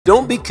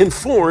Don't be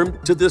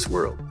conformed to this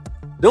world.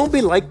 Don't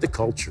be like the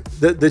culture.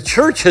 The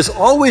church has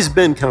always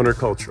been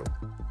countercultural.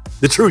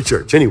 The true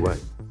church, anyway.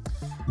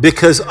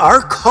 Because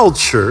our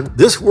culture,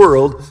 this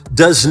world,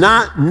 does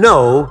not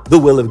know the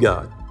will of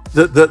God.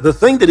 The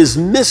thing that is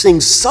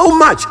missing so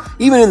much,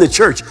 even in the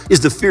church, is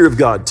the fear of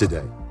God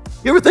today.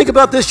 You ever think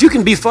about this? You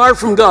can be far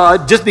from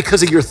God just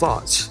because of your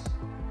thoughts.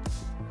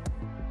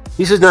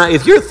 He says, now,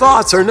 if your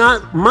thoughts are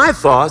not my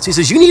thoughts, he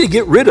says, you need to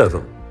get rid of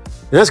them.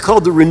 And that's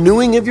called the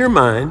renewing of your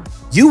mind.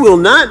 You will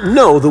not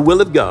know the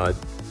will of God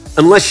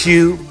unless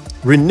you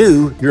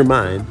renew your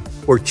mind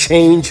or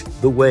change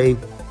the way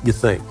you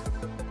think.